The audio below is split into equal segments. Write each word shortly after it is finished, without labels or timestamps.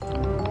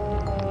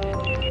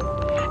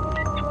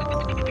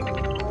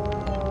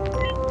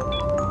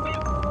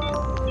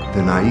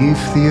The Naive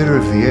Theater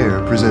of the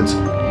Air presents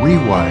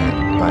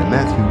Rewired by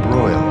Matthew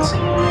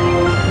Broyles.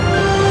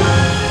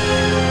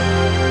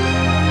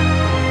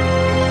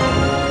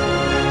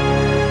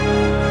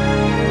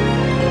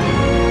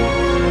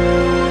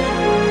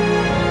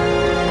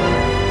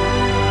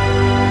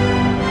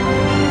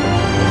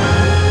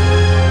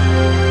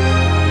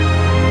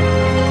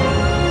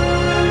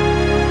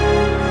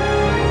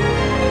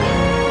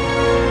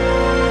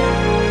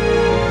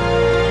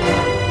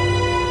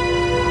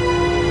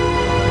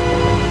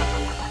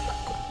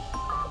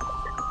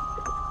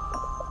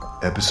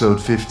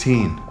 Episode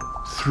 15,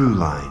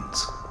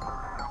 Throughlines.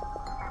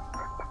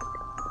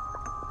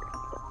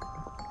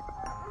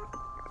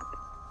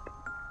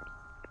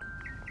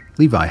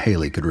 Levi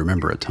Haley could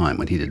remember a time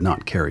when he did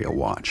not carry a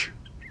watch.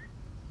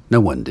 No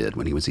one did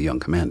when he was a young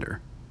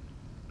commander.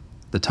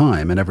 The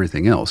time and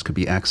everything else could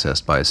be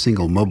accessed by a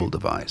single mobile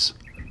device.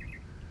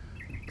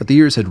 But the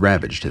years had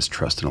ravaged his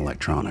trust in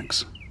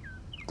electronics.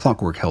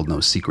 Clockwork held no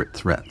secret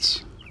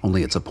threats,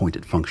 only its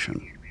appointed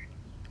function.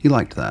 He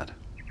liked that.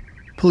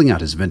 Pulling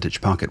out his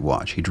vintage pocket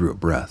watch, he drew a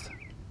breath.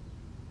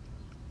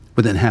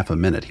 Within half a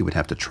minute, he would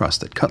have to trust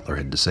that Cutler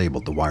had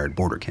disabled the wired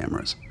border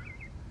cameras.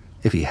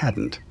 If he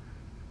hadn't,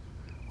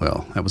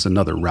 well, that was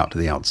another route to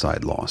the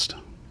outside lost.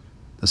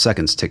 The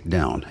seconds ticked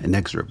down,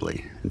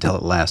 inexorably, until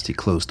at last he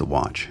closed the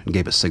watch and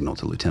gave a signal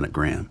to Lieutenant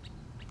Graham.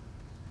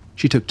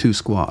 She took 2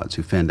 squads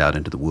who fanned out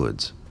into the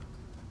woods.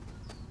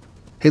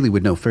 Haley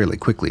would know fairly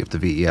quickly if the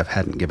VEF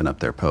hadn't given up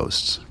their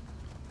posts.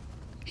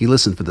 He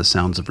listened for the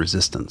sounds of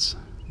resistance,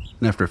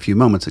 and after a few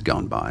moments had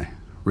gone by,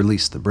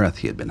 released the breath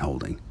he had been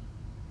holding.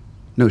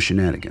 No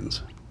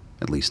shenanigans,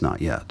 at least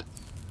not yet.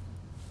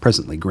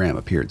 Presently, Graham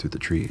appeared through the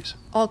trees.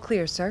 All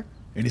clear, sir.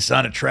 Any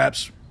sign of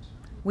traps?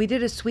 We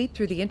did a sweep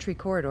through the entry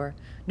corridor.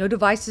 No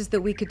devices that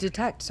we could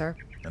detect, sir.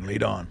 Then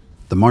lead on.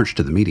 The march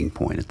to the meeting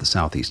point at the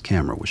southeast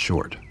camera was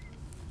short.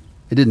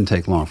 It didn't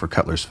take long for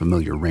Cutler's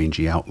familiar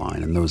rangy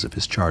outline and those of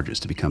his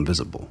charges to become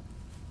visible.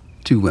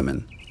 2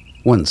 women,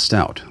 one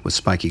stout with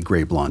spiky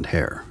gray-blonde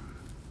hair,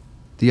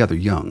 the other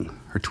young,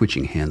 her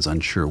twitching hands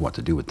unsure what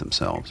to do with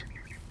themselves.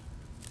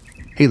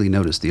 Haley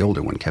noticed the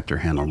older one kept her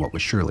hand on what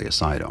was surely a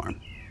sidearm.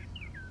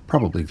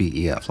 Probably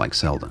VEF like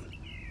Selden.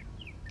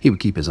 He would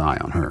keep his eye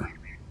on her.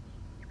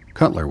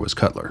 Cutler was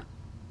Cutler.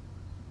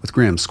 With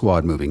Graham's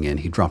squad moving in,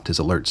 he dropped his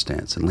alert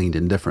stance and leaned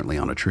indifferently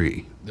on a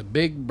tree. The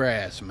big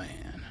brass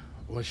man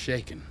was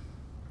shaking.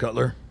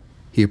 Cutler?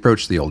 He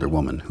approached the older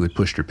woman, who had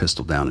pushed her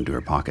pistol down into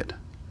her pocket,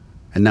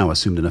 and now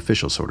assumed an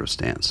official sort of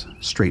stance,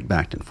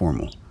 straight-backed and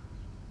formal.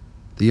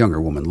 The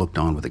younger woman looked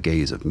on with a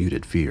gaze of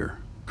muted fear.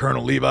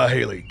 Colonel Levi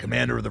Haley,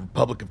 commander of the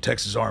Republic of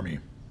Texas Army.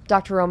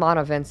 Dr.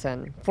 Romana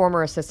Vinson,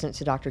 former assistant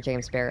to Dr.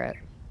 James Barrett.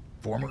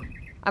 Former?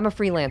 I'm a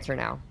freelancer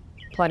now.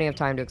 Plenty of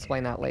time to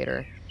explain that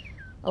later.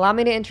 Allow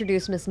me to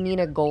introduce Miss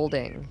Nina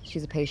Golding.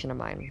 She's a patient of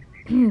mine.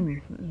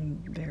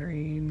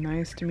 Very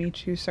nice to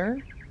meet you, sir.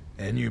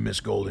 And you, Miss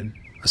Golden.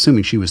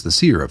 Assuming she was the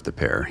seer of the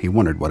pair, he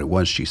wondered what it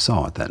was she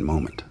saw at that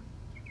moment.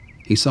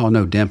 He saw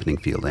no dampening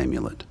field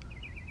amulet,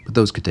 but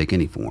those could take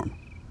any form.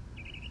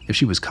 If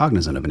she was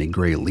cognizant of any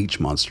gray leech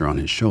monster on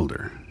his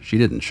shoulder, she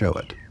didn't show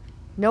it.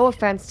 No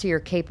offense to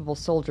your capable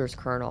soldiers,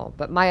 Colonel,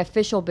 but my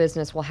official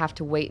business will have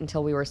to wait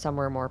until we were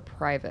somewhere more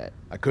private.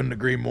 I couldn't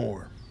agree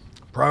more.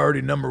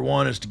 Priority number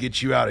 1 is to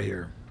get you out of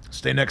here.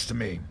 Stay next to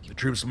me. The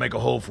troops will make a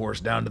hole for us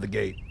down to the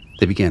gate.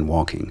 They began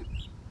walking,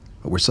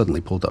 but were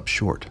suddenly pulled up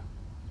short.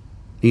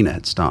 Nina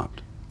had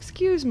stopped.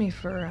 Excuse me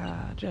for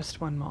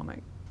just one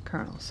moment,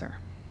 Colonel, sir.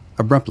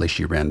 Abruptly,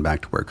 she ran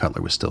back to where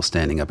Cutler was still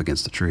standing up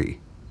against the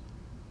tree.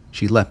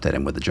 She leapt at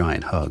him with a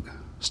giant hug,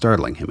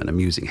 startling him and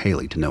amusing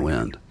Haley to no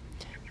end.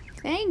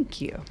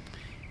 Thank you.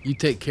 You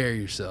take care of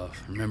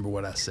yourself. Remember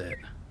what I said.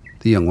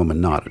 The young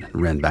woman nodded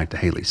and ran back to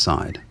Haley's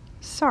side.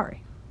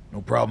 Sorry. No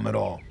problem at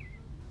all.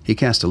 He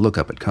cast a look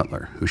up at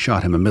Cutler, who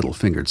shot him a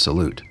middle-fingered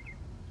salute.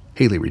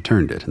 Haley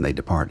returned it, and they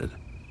departed.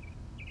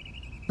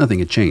 Nothing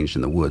had changed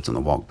in the woods on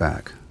the walk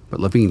back, but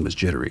Levine was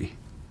jittery.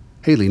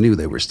 Haley knew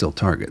they were still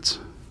targets,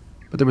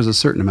 but there was a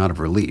certain amount of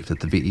relief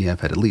that the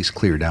VEF had at least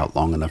cleared out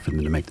long enough for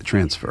them to make the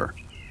transfer.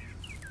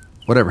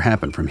 Whatever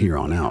happened from here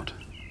on out,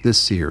 this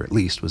seer at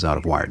least was out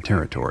of wired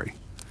territory.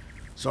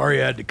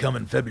 Sorry I had to come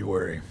in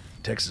February.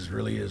 Texas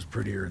really is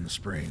prettier in the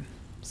spring.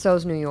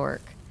 So's New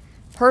York.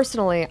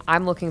 Personally,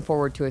 I'm looking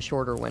forward to a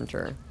shorter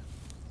winter.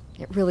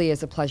 It really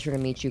is a pleasure to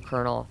meet you,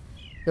 Colonel.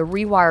 The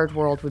rewired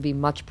world would be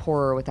much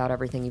poorer without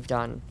everything you've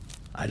done.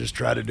 I just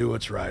try to do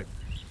what's right.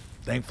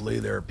 Thankfully,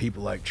 there are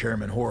people like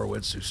Chairman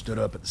Horowitz who stood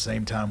up at the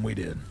same time we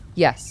did.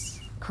 Yes,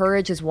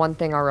 courage is one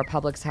thing our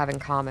republics have in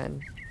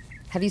common.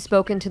 Have you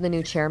spoken to the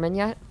new chairman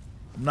yet?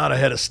 I'm not a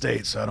head of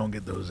state, so I don't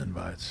get those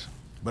invites.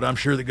 But I'm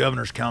sure the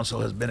Governor's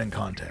Council has been in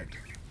contact.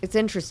 It's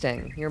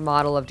interesting, your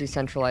model of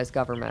decentralized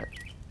government.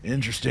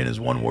 Interesting is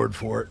one word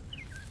for it.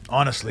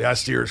 Honestly, I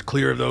steer as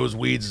clear of those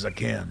weeds as I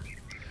can.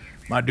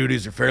 My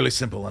duties are fairly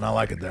simple, and I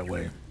like it that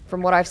way.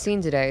 From what I've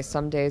seen today,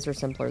 some days are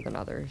simpler than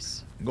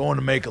others. I'm going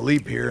to make a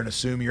leap here and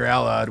assume you're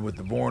allied with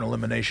the Vorn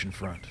Elimination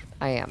Front.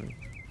 I am.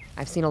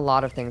 I've seen a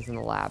lot of things in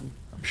the lab.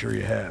 I'm sure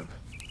you have.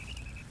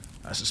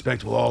 I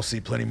suspect we'll all see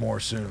plenty more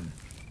soon.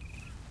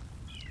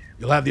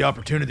 You'll have the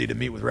opportunity to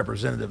meet with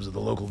representatives of the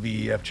local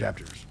VEF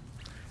chapters.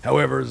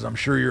 However, as I'm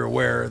sure you're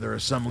aware, there are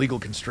some legal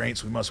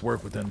constraints we must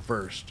work within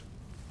first.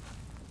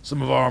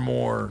 Some of our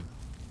more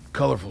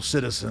colorful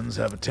citizens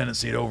have a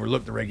tendency to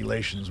overlook the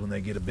regulations when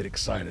they get a bit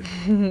excited.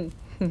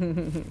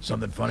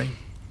 Something funny?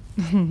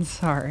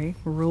 Sorry.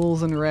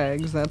 Rules and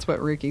regs. That's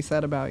what Ricky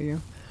said about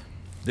you.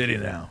 Did he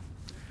now?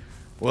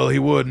 Well, he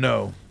would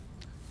know.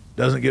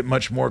 Doesn't get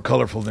much more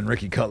colorful than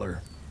Ricky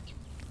Cutler.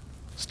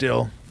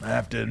 Still, I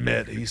have to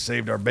admit, he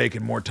saved our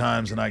bacon more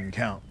times than I can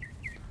count.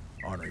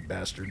 Ornery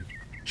bastard.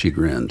 She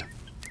grinned.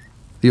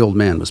 The old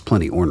man was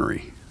plenty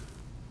ornery.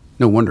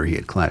 No wonder he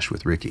had clashed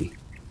with Ricky.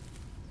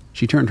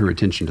 She turned her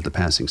attention to the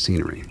passing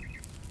scenery.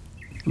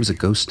 It was a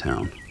ghost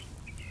town.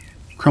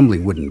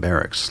 Crumbling wooden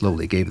barracks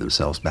slowly gave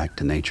themselves back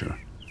to nature,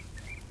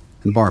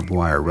 and barbed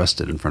wire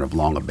rusted in front of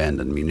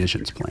long-abandoned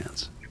munitions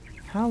plants.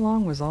 How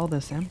long was all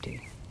this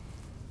empty?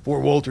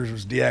 Fort Wolters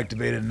was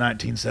deactivated in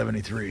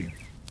 1973.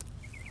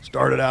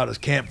 Started out as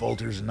Camp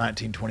Wolters in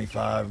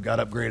 1925, got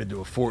upgraded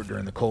to a fort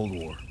during the Cold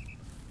War.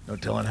 No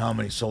telling how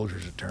many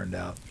soldiers it turned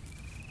out.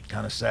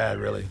 Kind of sad,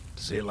 really,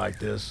 to see it like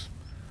this.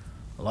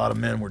 A lot of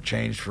men were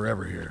changed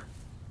forever here.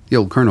 The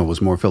old colonel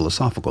was more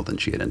philosophical than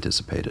she had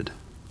anticipated.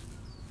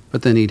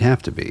 But then he'd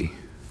have to be,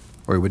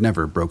 or he would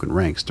never have broken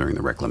ranks during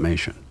the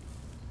reclamation.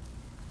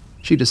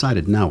 She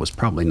decided now was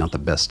probably not the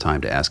best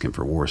time to ask him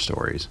for war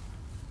stories.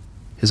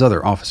 His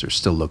other officers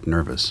still looked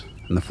nervous,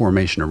 and the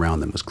formation around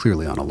them was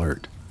clearly on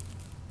alert.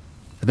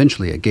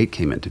 Eventually, a gate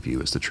came into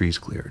view as the trees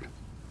cleared.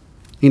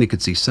 Nina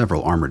could see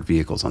several armored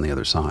vehicles on the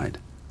other side,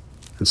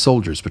 and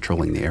soldiers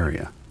patrolling the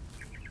area.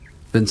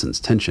 Vincent's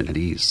tension had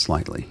eased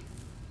slightly.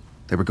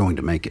 They were going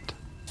to make it.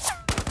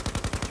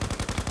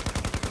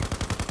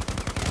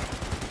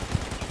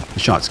 The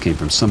shots came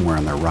from somewhere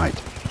on their right.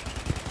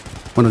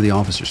 One of the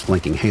officers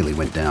flanking Haley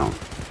went down.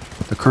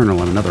 The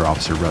colonel and another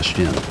officer rushed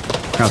in,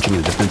 crouching in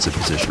a defensive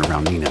position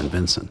around Nina and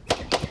Vincent.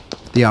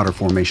 The outer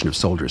formation of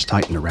soldiers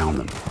tightened around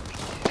them.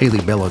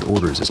 Haley bellowed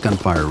orders as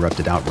gunfire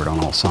erupted outward on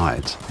all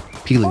sides,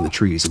 peeling the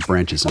trees of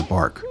branches and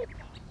bark.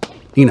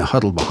 Nina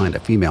huddled behind a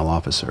female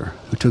officer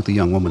who took the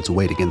young woman's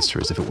weight against her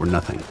as if it were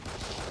nothing.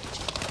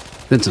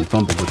 Vincent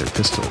fumbled with her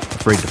pistol,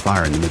 afraid to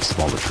fire in the midst of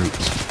all the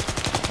troops.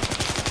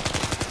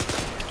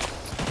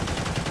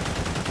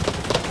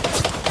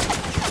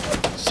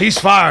 Cease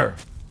fire!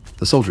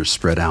 The soldiers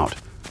spread out,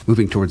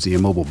 moving towards the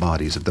immobile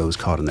bodies of those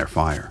caught in their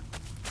fire.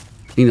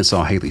 Nina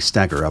saw Haley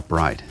stagger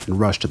upright and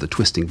rush to the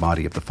twisting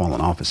body of the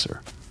fallen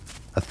officer,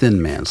 a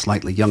thin man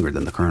slightly younger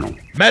than the colonel.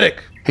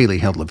 Medic! Haley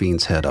held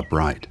Levine's head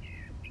upright.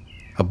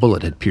 A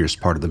bullet had pierced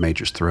part of the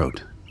major's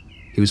throat.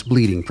 He was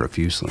bleeding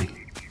profusely.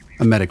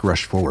 A medic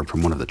rushed forward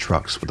from one of the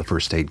trucks with a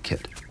first aid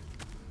kit.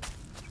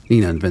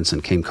 Nina and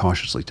Vincent came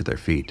cautiously to their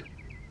feet.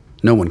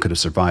 No one could have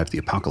survived the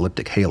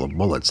apocalyptic hail of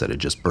bullets that had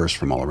just burst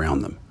from all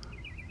around them.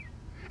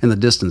 In the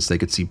distance, they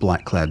could see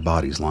black-clad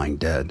bodies lying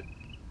dead,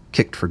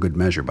 kicked for good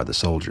measure by the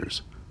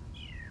soldiers.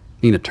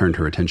 Nina turned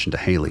her attention to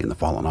Haley and the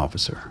fallen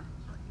officer.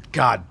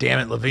 God damn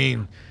it,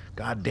 Levine.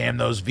 God damn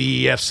those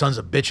VEF sons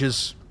of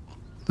bitches.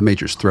 The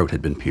major's throat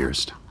had been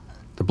pierced.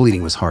 The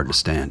bleeding was hard to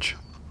stanch.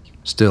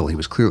 Still, he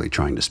was clearly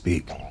trying to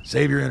speak.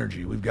 Save your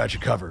energy. We've got you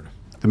covered.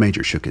 The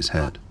major shook his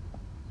head.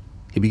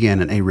 He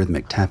began an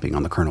arrhythmic tapping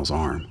on the colonel's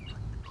arm.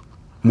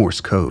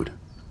 Morse code.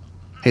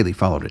 Haley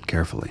followed it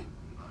carefully.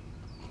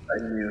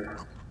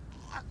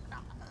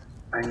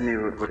 I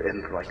knew it would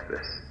end like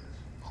this.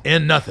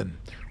 End nothing.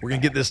 We're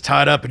gonna get this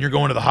tied up and you're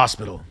going to the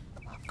hospital.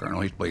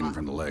 Colonel, he's bleeding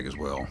from the leg as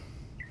well.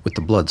 With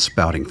the blood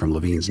spouting from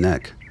Levine's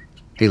neck,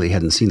 Haley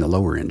hadn't seen the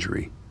lower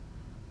injury.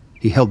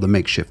 He held the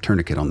makeshift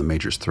tourniquet on the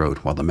major's throat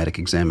while the medic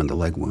examined the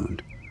leg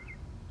wound.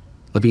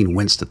 Levine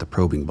winced at the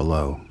probing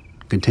below,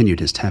 and continued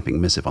his tapping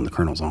missive on the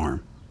colonel's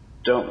arm.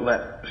 Don't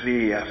let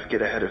VEF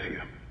get ahead of you.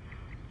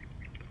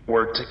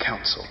 Word to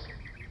council.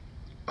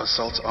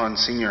 Assault on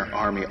senior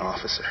army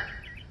officer.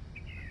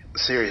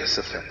 Serious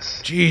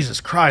offense.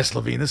 Jesus Christ,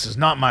 Levine, this is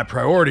not my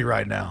priority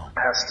right now.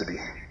 Has to be.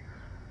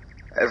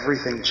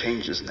 Everything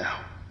changes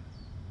now.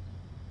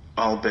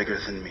 All bigger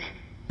than me.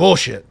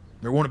 Bullshit.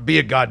 There wouldn't be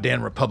a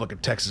goddamn Republic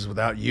of Texas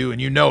without you, and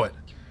you know it.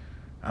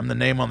 I'm the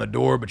name on the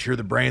door, but you're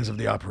the brains of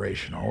the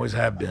operation. Always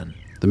have been.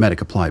 The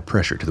medic applied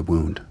pressure to the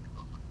wound.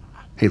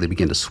 Haley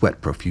began to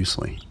sweat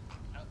profusely.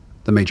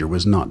 The major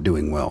was not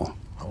doing well.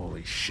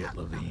 Holy shit,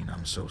 Levine.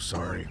 I'm so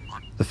sorry.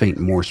 The faint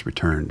Morse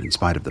returned in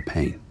spite of the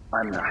pain.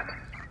 I'm not.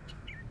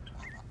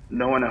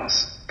 No one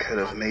else could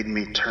have made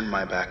me turn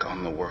my back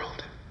on the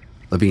world.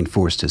 Levine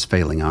forced his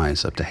failing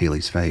eyes up to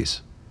Haley's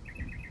face.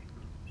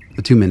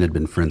 The two men had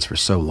been friends for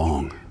so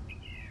long,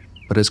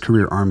 but as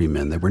career army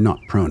men, they were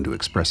not prone to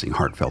expressing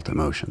heartfelt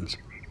emotions.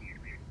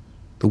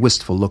 The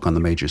wistful look on the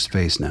major's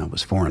face now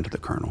was foreign to the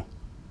colonel.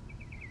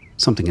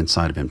 Something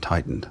inside of him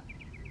tightened.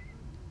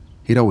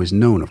 He'd always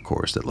known, of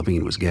course, that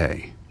Levine was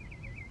gay.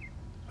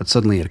 But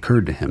suddenly it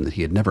occurred to him that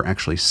he had never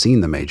actually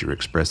seen the major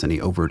express any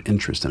overt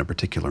interest in a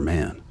particular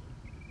man.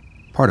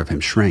 Part of him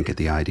shrank at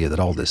the idea that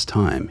all this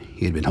time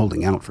he had been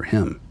holding out for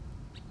him.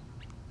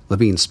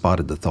 Levine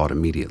spotted the thought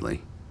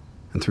immediately,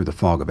 and through the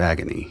fog of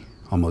agony,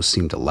 almost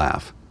seemed to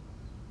laugh.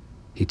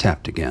 He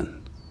tapped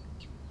again.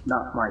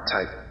 Not my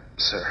type,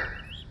 sir.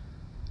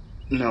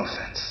 No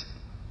offense.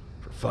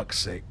 For fuck's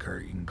sake,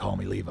 Kurt, you can call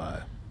me Levi.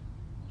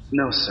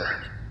 No,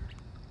 sir.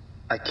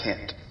 I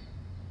can't.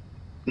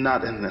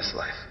 Not in this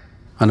life.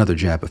 Another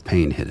jab of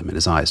pain hit him, and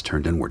his eyes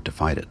turned inward to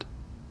fight it.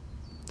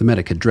 The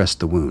medic had dressed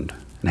the wound,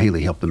 and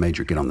Haley helped the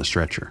major get on the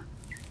stretcher.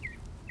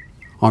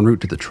 En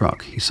route to the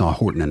truck, he saw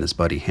Horton and his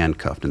buddy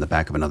handcuffed in the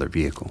back of another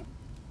vehicle.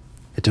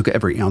 It took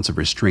every ounce of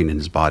restraint in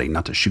his body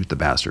not to shoot the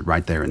bastard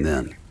right there and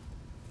then.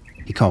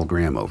 He called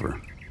Graham over.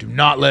 Do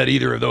not let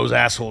either of those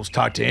assholes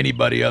talk to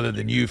anybody other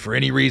than you for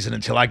any reason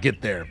until I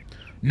get there.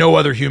 No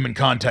other human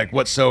contact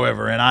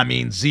whatsoever, and I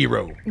mean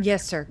zero.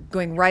 Yes, sir.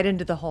 Going right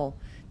into the hole.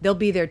 They'll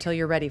be there till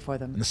you're ready for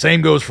them. And the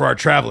same goes for our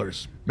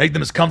travelers. Make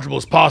them as comfortable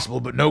as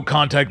possible, but no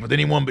contact with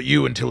anyone but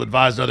you until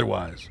advised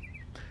otherwise.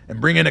 And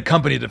bring in a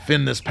company to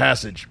defend this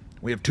passage.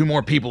 We have 2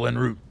 more people en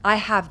route. I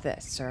have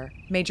this, sir.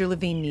 Major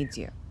Levine needs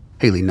you.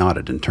 Haley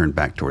nodded and turned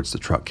back towards the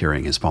truck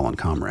carrying his fallen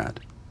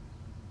comrade.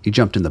 He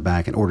jumped in the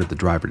back and ordered the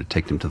driver to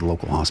take him to the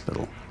local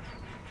hospital.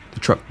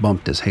 The truck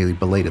bumped as Haley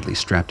belatedly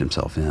strapped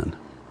himself in.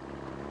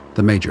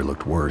 The major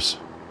looked worse.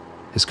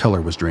 His color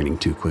was draining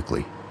too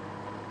quickly.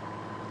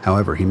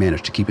 However, he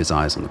managed to keep his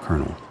eyes on the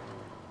colonel.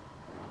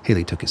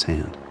 Haley took his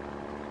hand.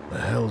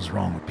 The hell's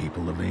wrong with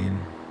people,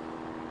 Levine?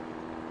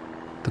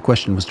 The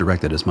question was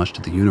directed as much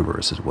to the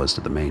universe as it was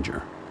to the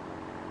major.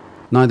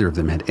 Neither of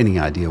them had any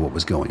idea what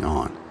was going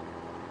on.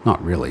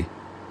 Not really.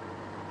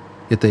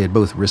 Yet they had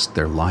both risked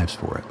their lives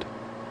for it.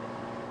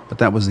 But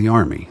that was the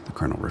Army, the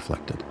colonel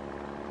reflected.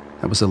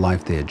 That was the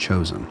life they had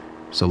chosen,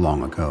 so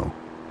long ago.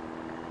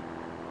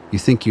 You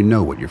think you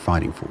know what you're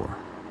fighting for.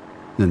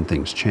 Then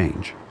things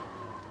change.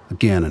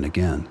 Again and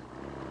again.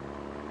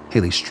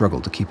 Haley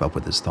struggled to keep up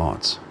with his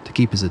thoughts, to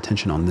keep his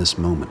attention on this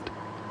moment.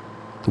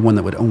 The one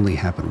that would only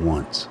happen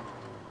once.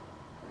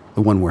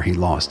 The one where he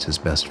lost his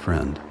best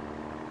friend.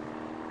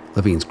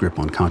 Levine's grip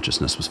on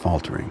consciousness was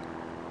faltering.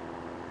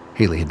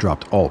 Haley had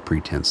dropped all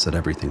pretense that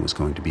everything was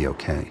going to be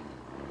okay.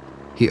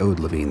 He owed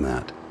Levine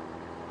that.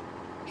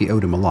 He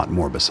owed him a lot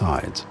more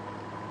besides.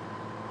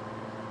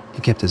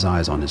 He kept his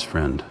eyes on his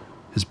friend,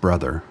 his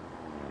brother,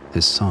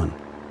 his son,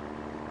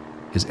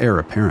 his heir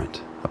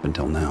apparent up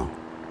until now.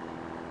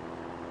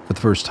 For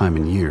the first time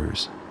in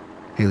years,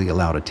 Haley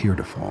allowed a tear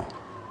to fall.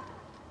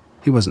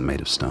 He wasn't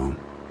made of stone.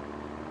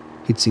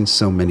 He'd seen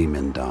so many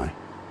men die.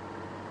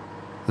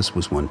 This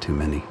was one too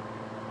many.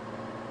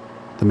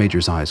 The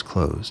major's eyes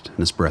closed, and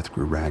his breath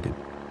grew ragged.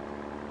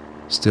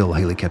 Still,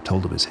 Haley kept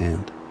hold of his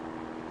hand.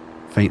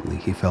 Faintly,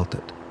 he felt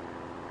it.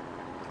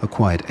 A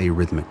quiet,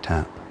 arrhythmic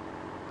tap.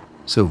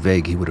 So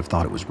vague he would have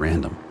thought it was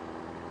random,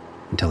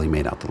 until he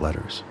made out the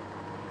letters.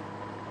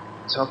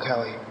 Tell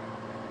Callie.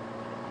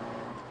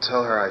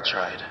 Tell her I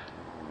tried.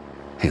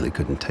 Haley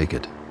couldn't take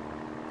it.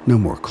 No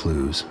more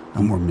clues,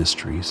 no more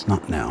mysteries,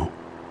 not now.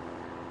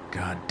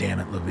 God damn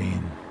it,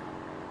 Levine.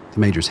 The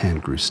major's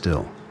hand grew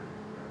still,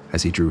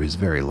 as he drew his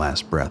very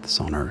last breaths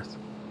on Earth.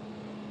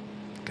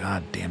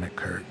 God damn it,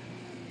 Kurt.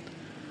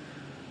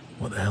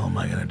 What the hell am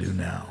I gonna do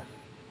now?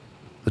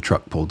 The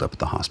truck pulled up at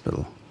the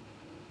hospital.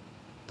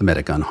 The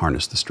medic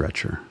unharnessed the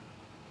stretcher.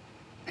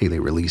 Haley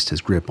released his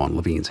grip on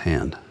Levine's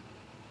hand,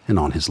 and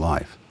on his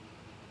life,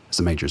 as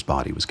the major's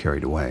body was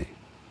carried away.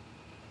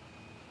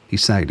 He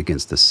sagged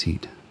against the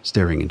seat,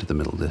 staring into the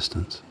middle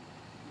distance.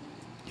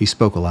 He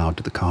spoke aloud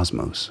to the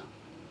cosmos,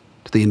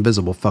 to the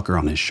invisible fucker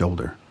on his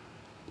shoulder,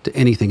 to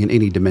anything in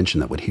any dimension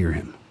that would hear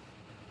him.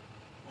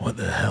 What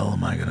the hell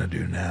am I gonna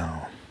do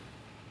now?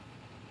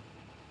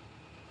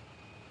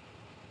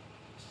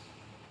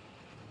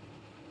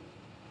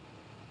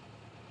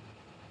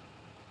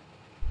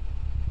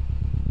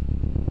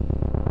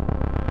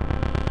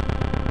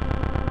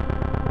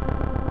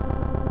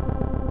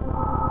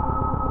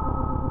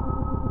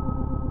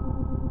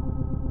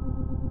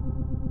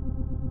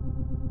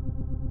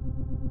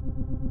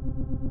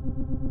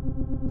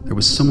 There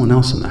was someone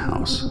else in the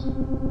house.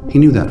 He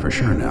knew that for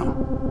sure now.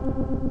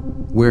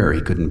 Where, he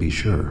couldn't be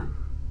sure,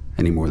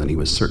 any more than he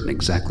was certain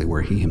exactly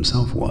where he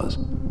himself was.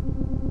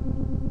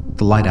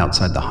 The light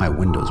outside the high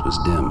windows was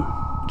dim,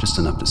 just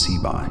enough to see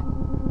by.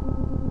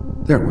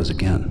 There it was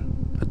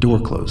again, a door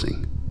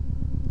closing.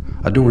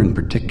 A door in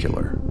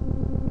particular.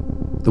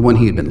 The one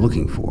he had been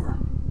looking for.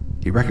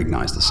 He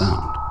recognized the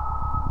sound.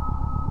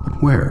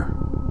 But where?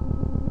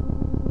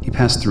 He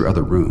passed through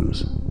other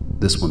rooms,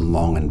 this one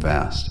long and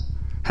vast,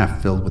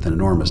 half filled with an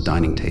enormous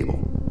dining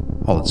table,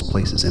 all its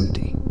places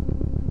empty.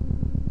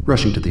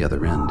 Rushing to the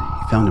other end,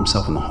 he found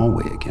himself in the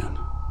hallway again.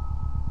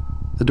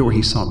 The door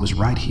he sought was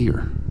right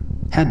here,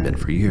 had been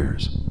for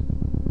years.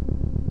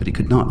 But he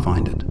could not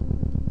find it.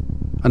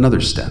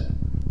 Another step,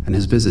 and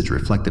his visage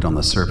reflected on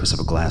the surface of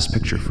a glass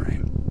picture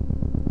frame.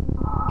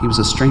 He was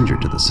a stranger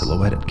to the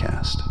silhouette it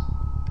cast,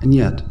 and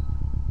yet,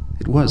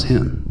 it was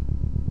him.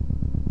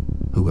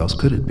 Who else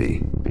could it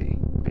be?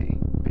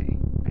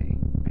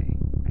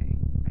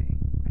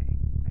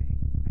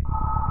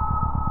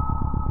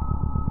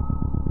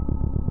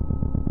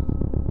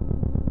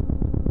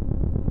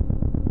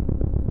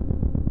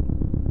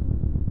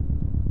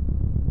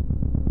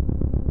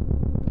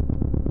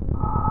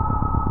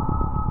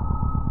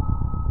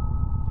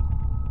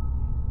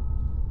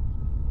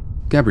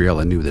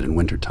 Gabriella knew that in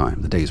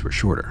wintertime the days were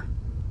shorter.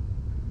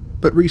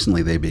 But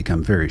recently they had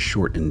become very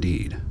short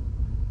indeed.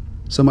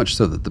 So much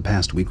so that the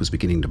past week was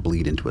beginning to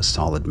bleed into a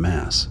solid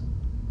mass,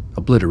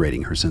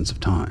 obliterating her sense of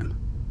time.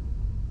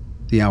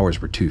 The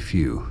hours were too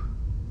few,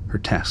 her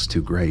tasks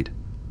too great.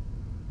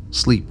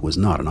 Sleep was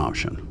not an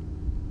option.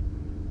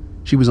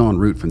 She was en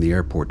route from the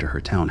airport to her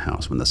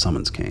townhouse when the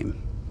summons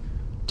came.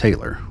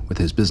 Taylor, with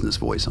his business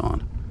voice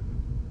on,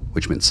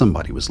 which meant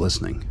somebody was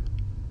listening.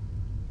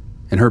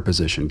 In her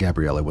position,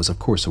 Gabriella was of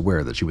course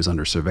aware that she was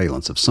under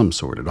surveillance of some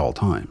sort at all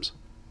times.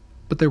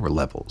 But there were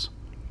levels.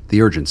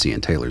 The urgency in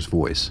Taylor's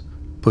voice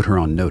put her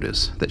on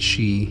notice that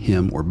she,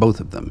 him, or both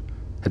of them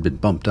had been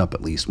bumped up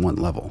at least one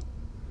level.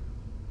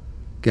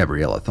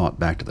 Gabriella thought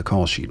back to the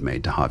call she'd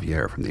made to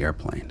Javier from the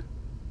airplane.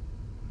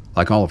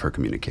 Like all of her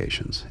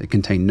communications, it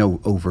contained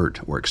no overt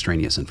or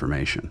extraneous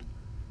information.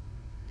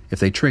 If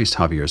they traced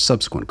Javier's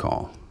subsequent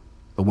call,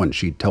 the one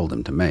she'd told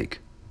him to make,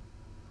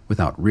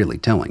 without really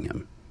telling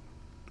him,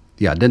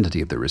 the identity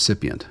of the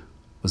recipient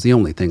was the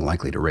only thing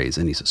likely to raise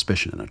any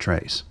suspicion in a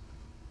trace.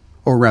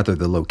 Or rather,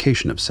 the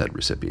location of said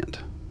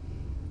recipient.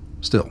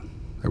 Still,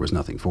 there was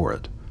nothing for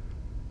it.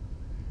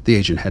 The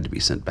agent had to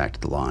be sent back to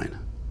the line.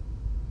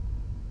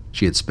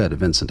 She had sped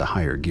events into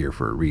higher gear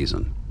for a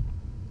reason.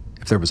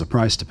 If there was a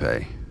price to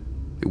pay,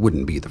 it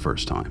wouldn't be the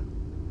first time.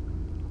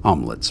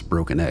 Omelets,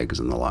 broken eggs,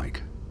 and the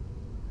like.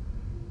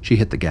 She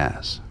hit the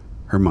gas,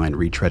 her mind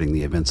retreading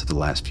the events of the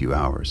last few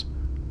hours,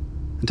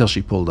 until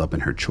she pulled up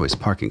in her choice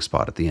parking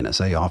spot at the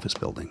NSA office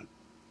building.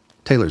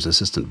 Taylor's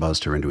assistant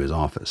buzzed her into his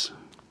office,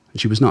 and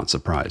she was not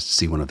surprised to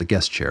see one of the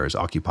guest chairs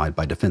occupied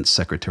by Defense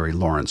Secretary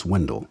Lawrence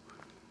Wendell.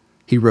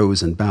 He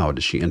rose and bowed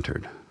as she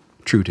entered,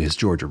 true to his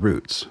Georgia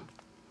roots.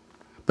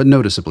 But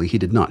noticeably he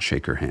did not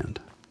shake her hand.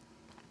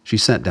 She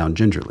sat down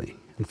gingerly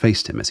and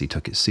faced him as he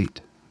took his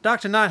seat.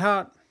 Dr.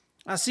 Neithardt,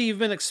 I see you've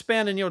been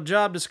expanding your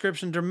job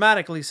description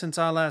dramatically since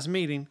our last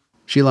meeting.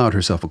 She allowed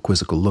herself a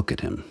quizzical look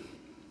at him.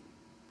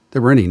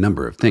 There were any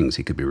number of things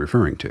he could be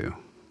referring to,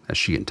 as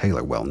she and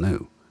Taylor well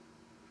knew.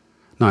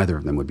 Neither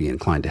of them would be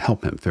inclined to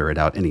help him ferret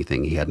out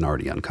anything he hadn't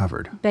already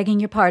uncovered. Begging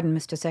your pardon,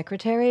 Mr.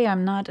 Secretary,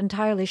 I'm not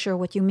entirely sure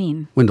what you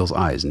mean. Wendell's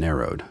eyes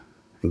narrowed,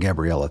 and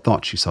Gabriella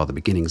thought she saw the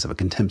beginnings of a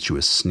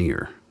contemptuous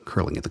sneer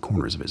curling at the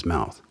corners of his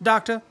mouth.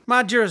 Doctor,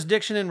 my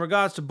jurisdiction in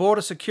regards to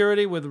border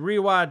security with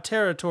rewired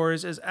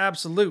territories is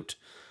absolute.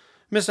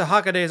 Mr.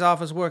 Hockaday's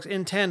office works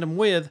in tandem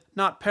with,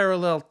 not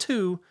parallel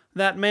to,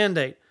 that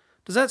mandate.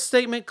 Does that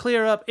statement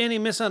clear up any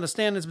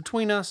misunderstandings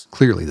between us?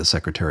 Clearly the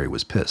secretary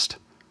was pissed.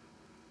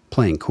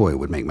 Playing coy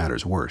would make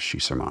matters worse, she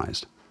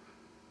surmised.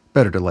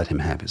 Better to let him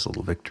have his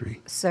little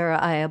victory. Sir,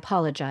 I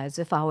apologize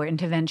if our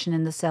intervention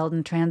in the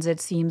Selden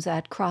transit seems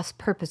at cross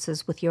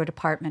purposes with your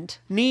department.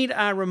 Need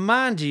I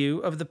remind you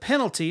of the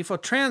penalty for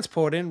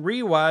transporting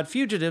rewired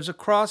fugitives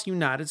across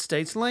United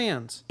States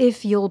lands?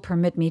 If you'll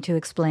permit me to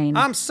explain.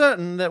 I'm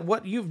certain that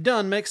what you've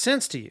done makes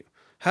sense to you.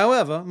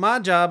 However, my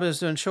job is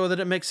to ensure that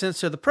it makes sense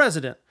to the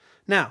President.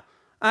 Now,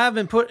 I have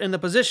been put in the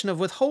position of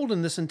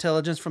withholding this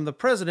intelligence from the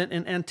President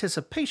in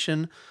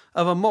anticipation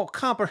of a more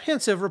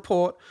comprehensive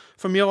report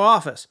from your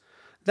office.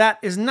 That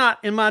is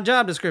not in my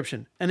job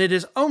description, and it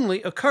is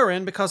only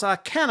occurring because I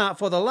cannot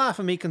for the life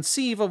of me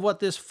conceive of what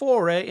this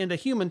foray into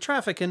human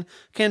trafficking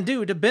can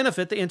do to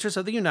benefit the interests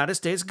of the United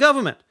States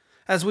government.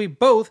 As we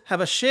both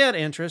have a shared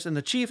interest in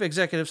the Chief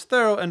Executive's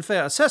thorough and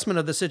fair assessment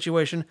of the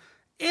situation,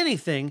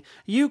 anything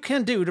you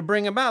can do to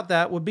bring about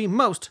that would be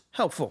most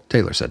helpful.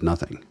 Taylor said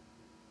nothing.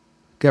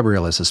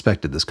 Gabriella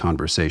suspected this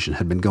conversation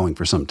had been going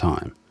for some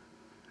time,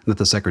 and that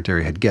the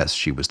secretary had guessed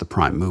she was the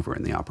prime mover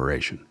in the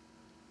operation.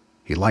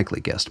 He likely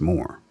guessed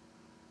more.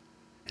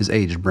 His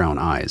aged brown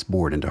eyes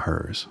bored into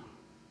hers.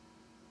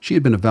 She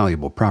had been a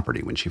valuable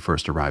property when she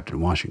first arrived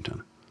in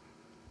Washington,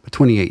 but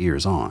 28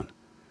 years on,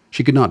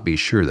 she could not be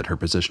sure that her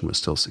position was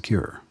still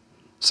secure.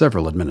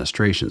 Several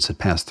administrations had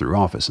passed through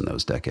office in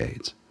those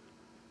decades,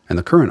 and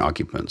the current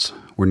occupants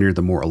were near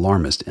the more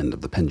alarmist end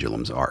of the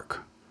pendulum's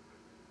arc.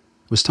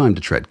 It was time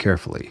to tread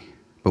carefully,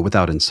 but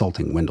without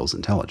insulting Wendell's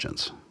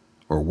intelligence,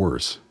 or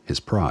worse, his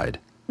pride.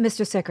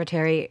 Mr.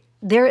 Secretary,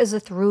 there is a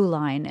through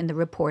line in the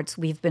reports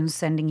we've been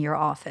sending your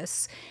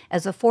office.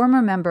 As a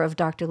former member of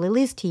Dr.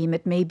 Lilly's team,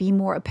 it may be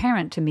more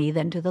apparent to me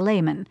than to the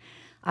layman.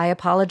 I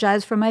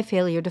apologize for my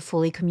failure to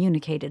fully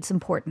communicate its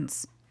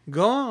importance.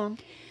 Go on.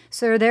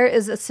 Sir, there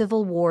is a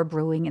civil war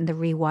brewing in the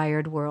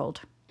rewired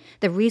world.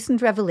 The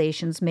recent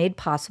revelations made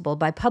possible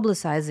by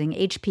publicizing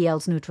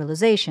HPL's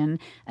neutralization,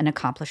 an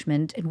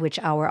accomplishment in which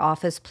our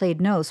office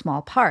played no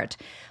small part,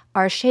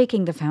 are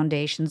shaking the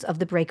foundations of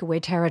the breakaway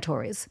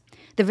territories.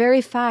 The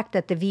very fact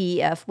that the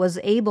VEF was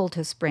able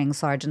to spring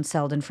Sergeant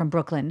Selden from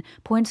Brooklyn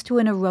points to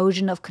an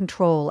erosion of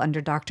control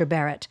under Dr.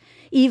 Barrett,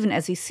 even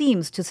as he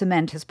seems to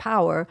cement his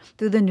power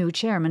through the new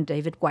chairman,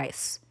 David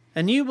Weiss.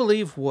 And you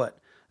believe what?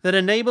 That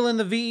enabling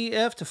the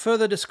VEF to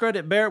further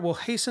discredit Barrett will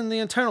hasten the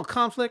internal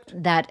conflict?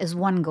 That is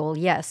one goal,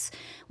 yes.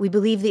 We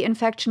believe the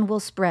infection will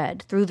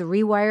spread through the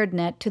rewired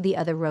net to the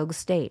other rogue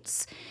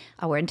states.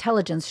 Our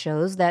intelligence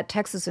shows that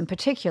Texas in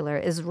particular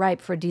is ripe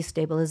for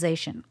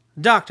destabilization.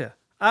 Doctor,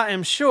 I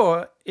am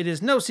sure it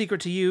is no secret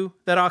to you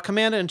that our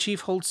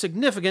Commander-in-Chief holds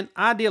significant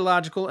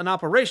ideological and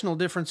operational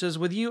differences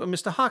with you and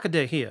Mr.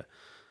 Hockaday here.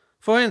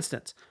 For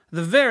instance,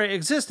 the very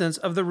existence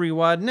of the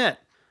Rewired net,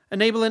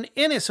 enabling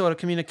any sort of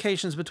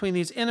communications between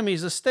these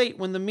enemies of state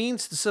when the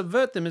means to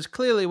subvert them is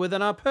clearly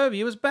within our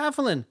purview, is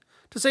baffling,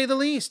 to say the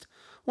least.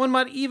 One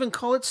might even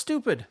call it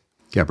stupid.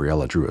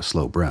 Gabriella drew a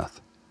slow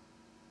breath.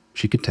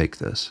 She could take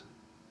this.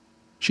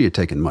 She had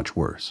taken much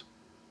worse,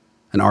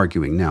 and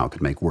arguing now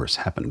could make worse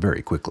happen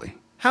very quickly.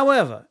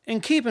 However,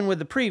 in keeping with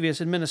the previous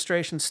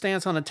administration's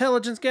stance on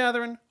intelligence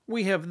gathering,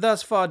 we have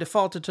thus far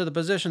defaulted to the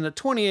position that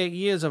 28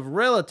 years of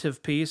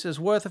relative peace is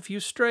worth a few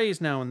strays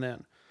now and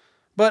then.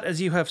 But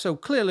as you have so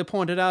clearly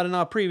pointed out in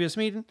our previous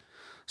meeting,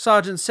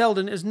 Sergeant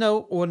Selden is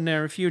no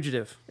ordinary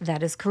fugitive.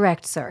 That is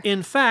correct, sir.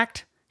 In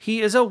fact,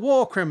 he is a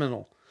war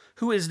criminal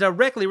who is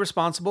directly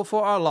responsible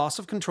for our loss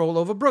of control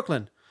over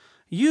Brooklyn.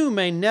 You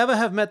may never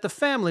have met the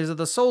families of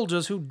the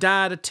soldiers who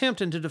died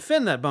attempting to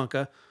defend that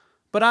bunker,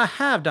 but I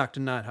have, Dr.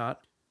 Neithardt.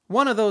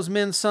 One of those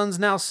men's sons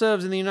now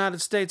serves in the United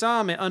States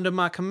Army under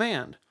my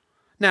command.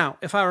 Now,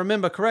 if I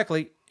remember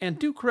correctly, and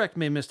do correct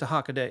me, Mr.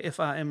 Hockaday, if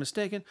I am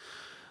mistaken,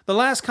 the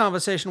last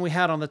conversation we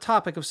had on the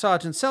topic of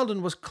Sergeant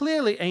Selden was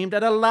clearly aimed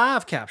at a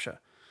live capture.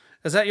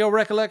 Is that your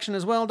recollection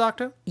as well,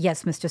 Doctor?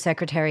 Yes, Mr.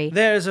 Secretary.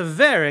 There is a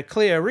very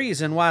clear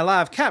reason why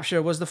live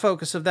capture was the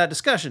focus of that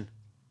discussion.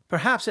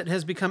 Perhaps it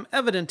has become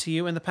evident to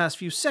you in the past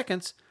few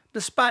seconds,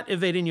 despite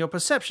evading your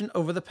perception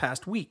over the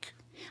past week.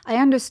 I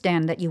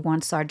understand that you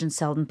want Sergeant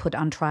Selden put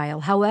on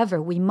trial.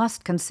 However, we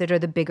must consider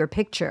the bigger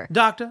picture.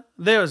 Doctor,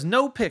 there is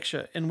no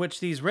picture in which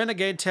these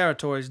renegade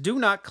territories do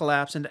not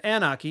collapse into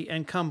anarchy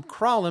and come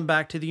crawling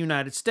back to the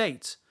United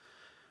States.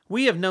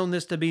 We have known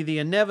this to be the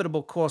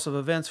inevitable course of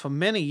events for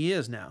many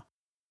years now.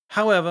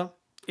 However,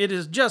 it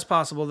is just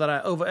possible that I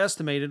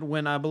overestimated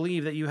when I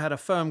believed that you had a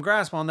firm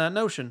grasp on that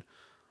notion.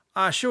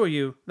 I assure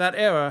you that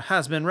error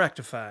has been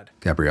rectified.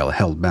 Gabriella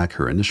held back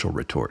her initial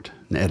retort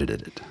and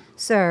edited it.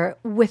 Sir,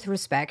 with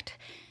respect,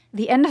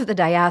 the end of the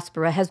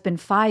diaspora has been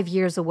 5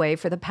 years away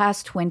for the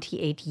past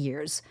 28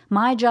 years.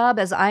 My job,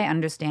 as I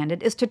understand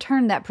it, is to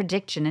turn that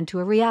prediction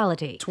into a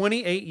reality.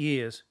 28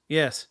 years,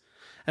 yes.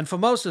 And for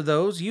most of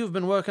those, you've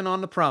been working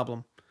on the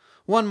problem.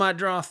 One might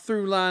draw a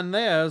through line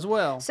there as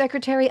well.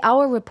 Secretary,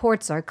 our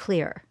reports are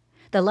clear.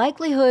 The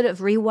likelihood of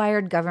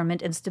rewired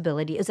government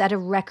instability is at a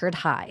record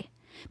high.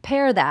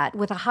 Pair that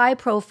with a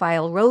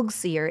high-profile rogue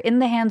seer in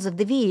the hands of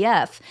the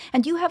VEF,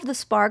 and you have the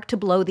spark to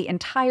blow the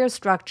entire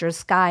structure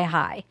sky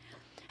high.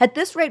 At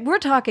this rate, we're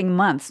talking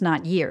months,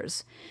 not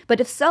years. But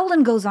if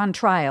Selden goes on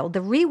trial,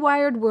 the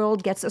rewired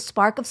world gets a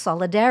spark of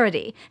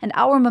solidarity, and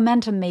our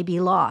momentum may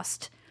be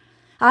lost.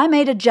 I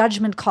made a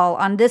judgment call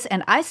on this,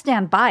 and I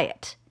stand by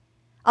it.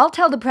 I'll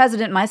tell the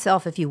president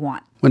myself if you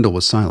want. Wendell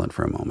was silent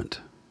for a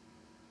moment.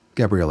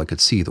 Gabriella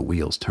could see the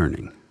wheels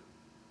turning.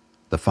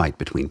 The fight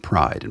between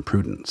pride and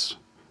prudence.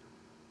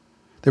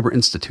 There were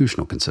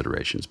institutional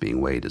considerations being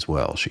weighed as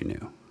well, she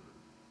knew.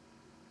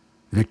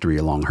 Victory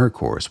along her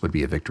course would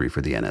be a victory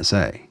for the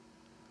NSA,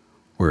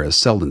 whereas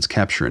Selden's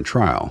capture and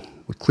trial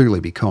would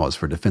clearly be cause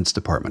for Defense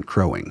Department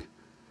crowing,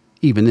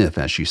 even if,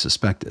 as she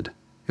suspected,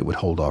 it would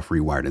hold off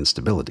rewired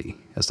instability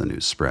as the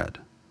news spread.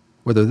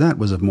 Whether that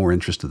was of more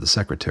interest to the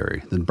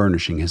Secretary than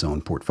burnishing his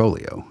own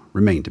portfolio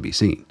remained to be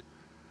seen.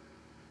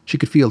 She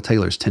could feel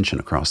Taylor's tension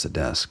across the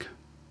desk.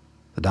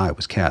 The die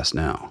was cast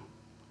now.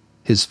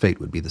 His fate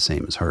would be the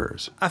same as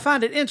hers. I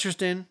find it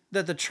interesting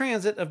that the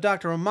transit of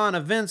Dr. Romana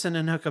Vincent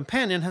and her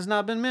companion has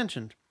not been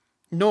mentioned,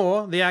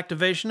 nor the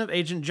activation of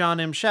Agent John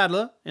M.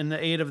 Shadler in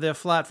the aid of their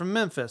flight from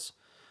Memphis.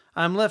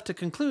 I am left to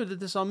conclude that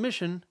this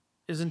omission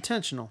is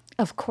intentional.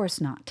 Of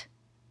course not.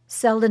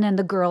 Selden and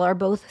the girl are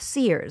both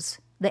seers.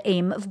 The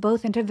aim of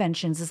both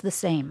interventions is the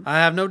same. I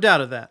have no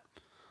doubt of that.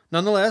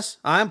 Nonetheless,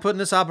 I am putting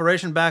this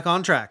operation back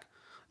on track.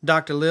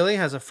 Dr. Lilly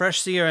has a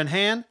fresh seer in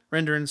hand,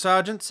 rendering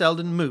Sergeant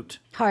Selden moot.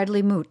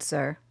 Hardly moot,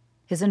 sir.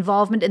 His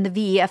involvement in the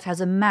VEF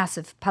has a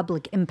massive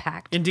public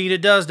impact. Indeed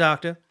it does,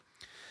 Doctor.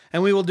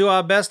 And we will do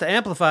our best to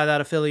amplify that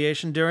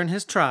affiliation during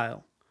his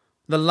trial.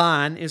 The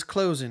line is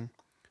closing.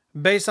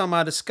 Based on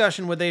my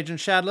discussion with Agent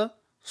Shadler,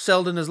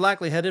 Selden is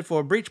likely headed for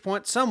a breach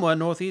point somewhere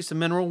northeast of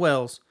Mineral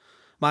Wells.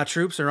 My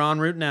troops are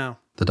en route now.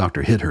 The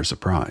doctor hid her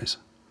surprise.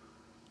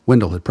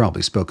 Wendell had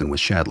probably spoken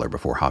with Shadler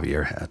before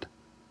Javier had.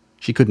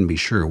 She couldn't be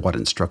sure what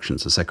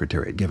instructions the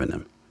Secretary had given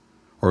him,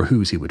 or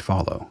whose he would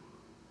follow.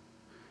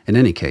 In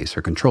any case,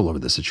 her control over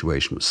the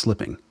situation was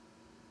slipping.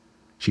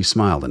 She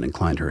smiled and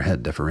inclined her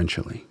head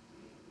deferentially.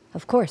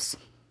 Of course.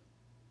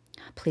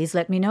 Please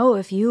let me know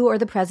if you or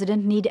the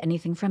President need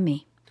anything from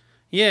me.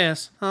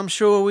 Yes, I'm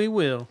sure we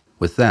will.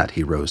 With that,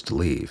 he rose to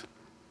leave.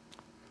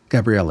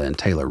 Gabriella and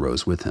Taylor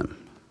rose with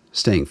him,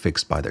 staying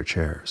fixed by their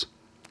chairs.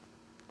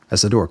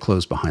 As the door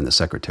closed behind the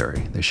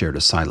Secretary, they shared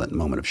a silent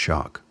moment of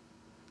shock.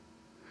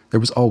 There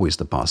was always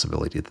the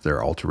possibility that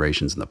their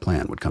alterations in the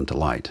plan would come to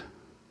light,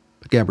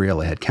 but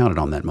Gabriella had counted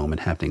on that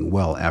moment happening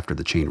well after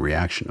the chain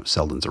reaction of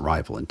Selden's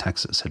arrival in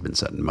Texas had been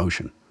set in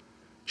motion.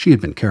 She had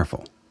been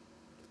careful.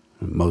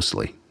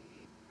 Mostly.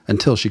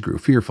 Until she grew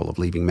fearful of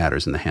leaving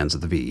matters in the hands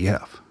of the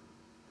VEF.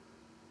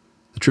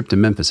 The trip to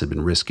Memphis had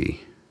been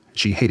risky.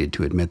 She hated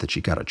to admit that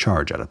she got a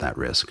charge out of that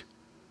risk.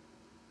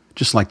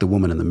 Just like the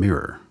woman in the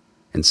mirror,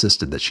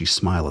 insisted that she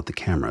smile at the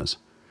cameras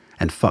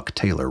and fuck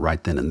Taylor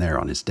right then and there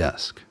on his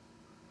desk.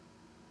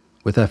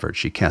 With effort,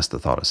 she cast the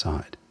thought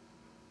aside.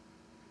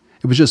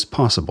 It was just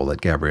possible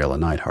that Gabriella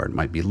Neithardt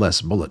might be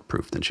less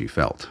bulletproof than she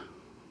felt.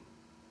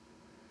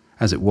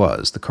 As it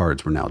was, the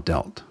cards were now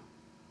dealt.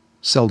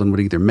 Selden would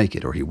either make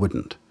it or he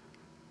wouldn't.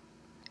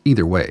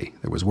 Either way,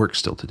 there was work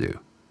still to do.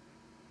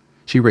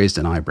 She raised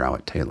an eyebrow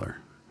at Taylor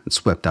and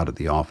swept out of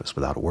the office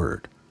without a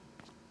word.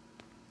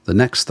 The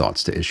next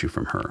thoughts to issue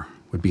from her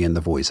would be in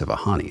the voice of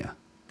Ahania,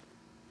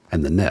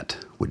 and the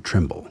net would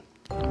tremble.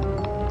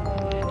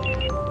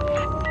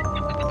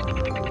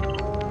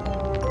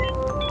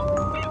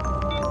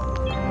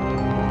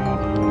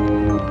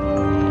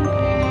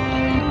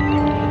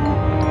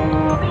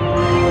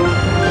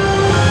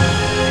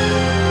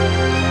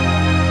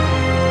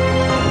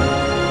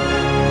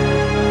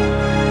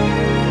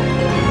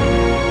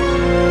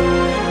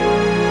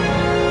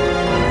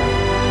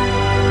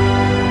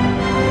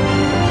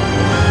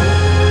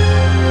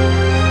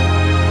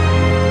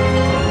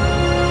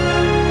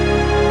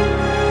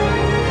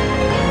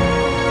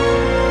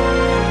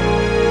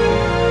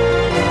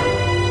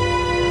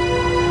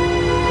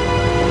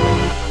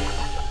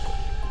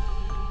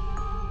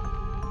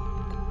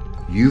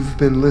 You've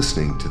been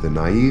listening to the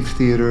Naive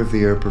Theater of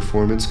the Air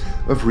performance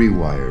of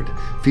Rewired,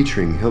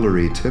 featuring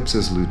Hilary Tipps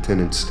as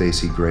Lieutenant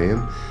Stacy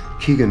Graham,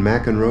 Keegan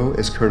McEnroe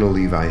as Colonel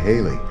Levi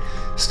Haley,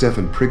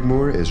 Stephen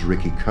Prigmore as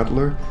Ricky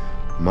Cutler,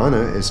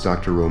 Mana as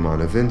Dr.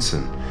 Romana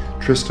Vinson,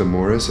 Trista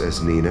Morris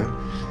as Nina,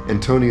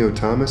 Antonio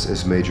Thomas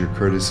as Major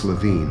Curtis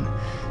Levine,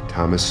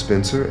 Thomas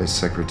Spencer as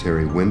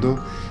Secretary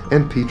Wendell,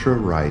 and Petra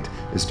Wright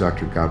as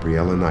Dr.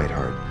 Gabriella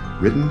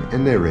Neithardt, written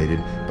and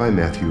narrated by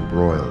Matthew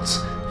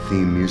Broyles.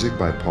 Theme music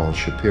by Paul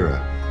Shapira.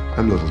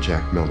 I'm Little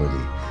Jack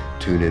Melody.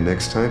 Tune in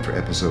next time for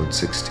episode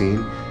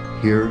 16,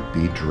 Here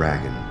Be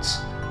Dragons.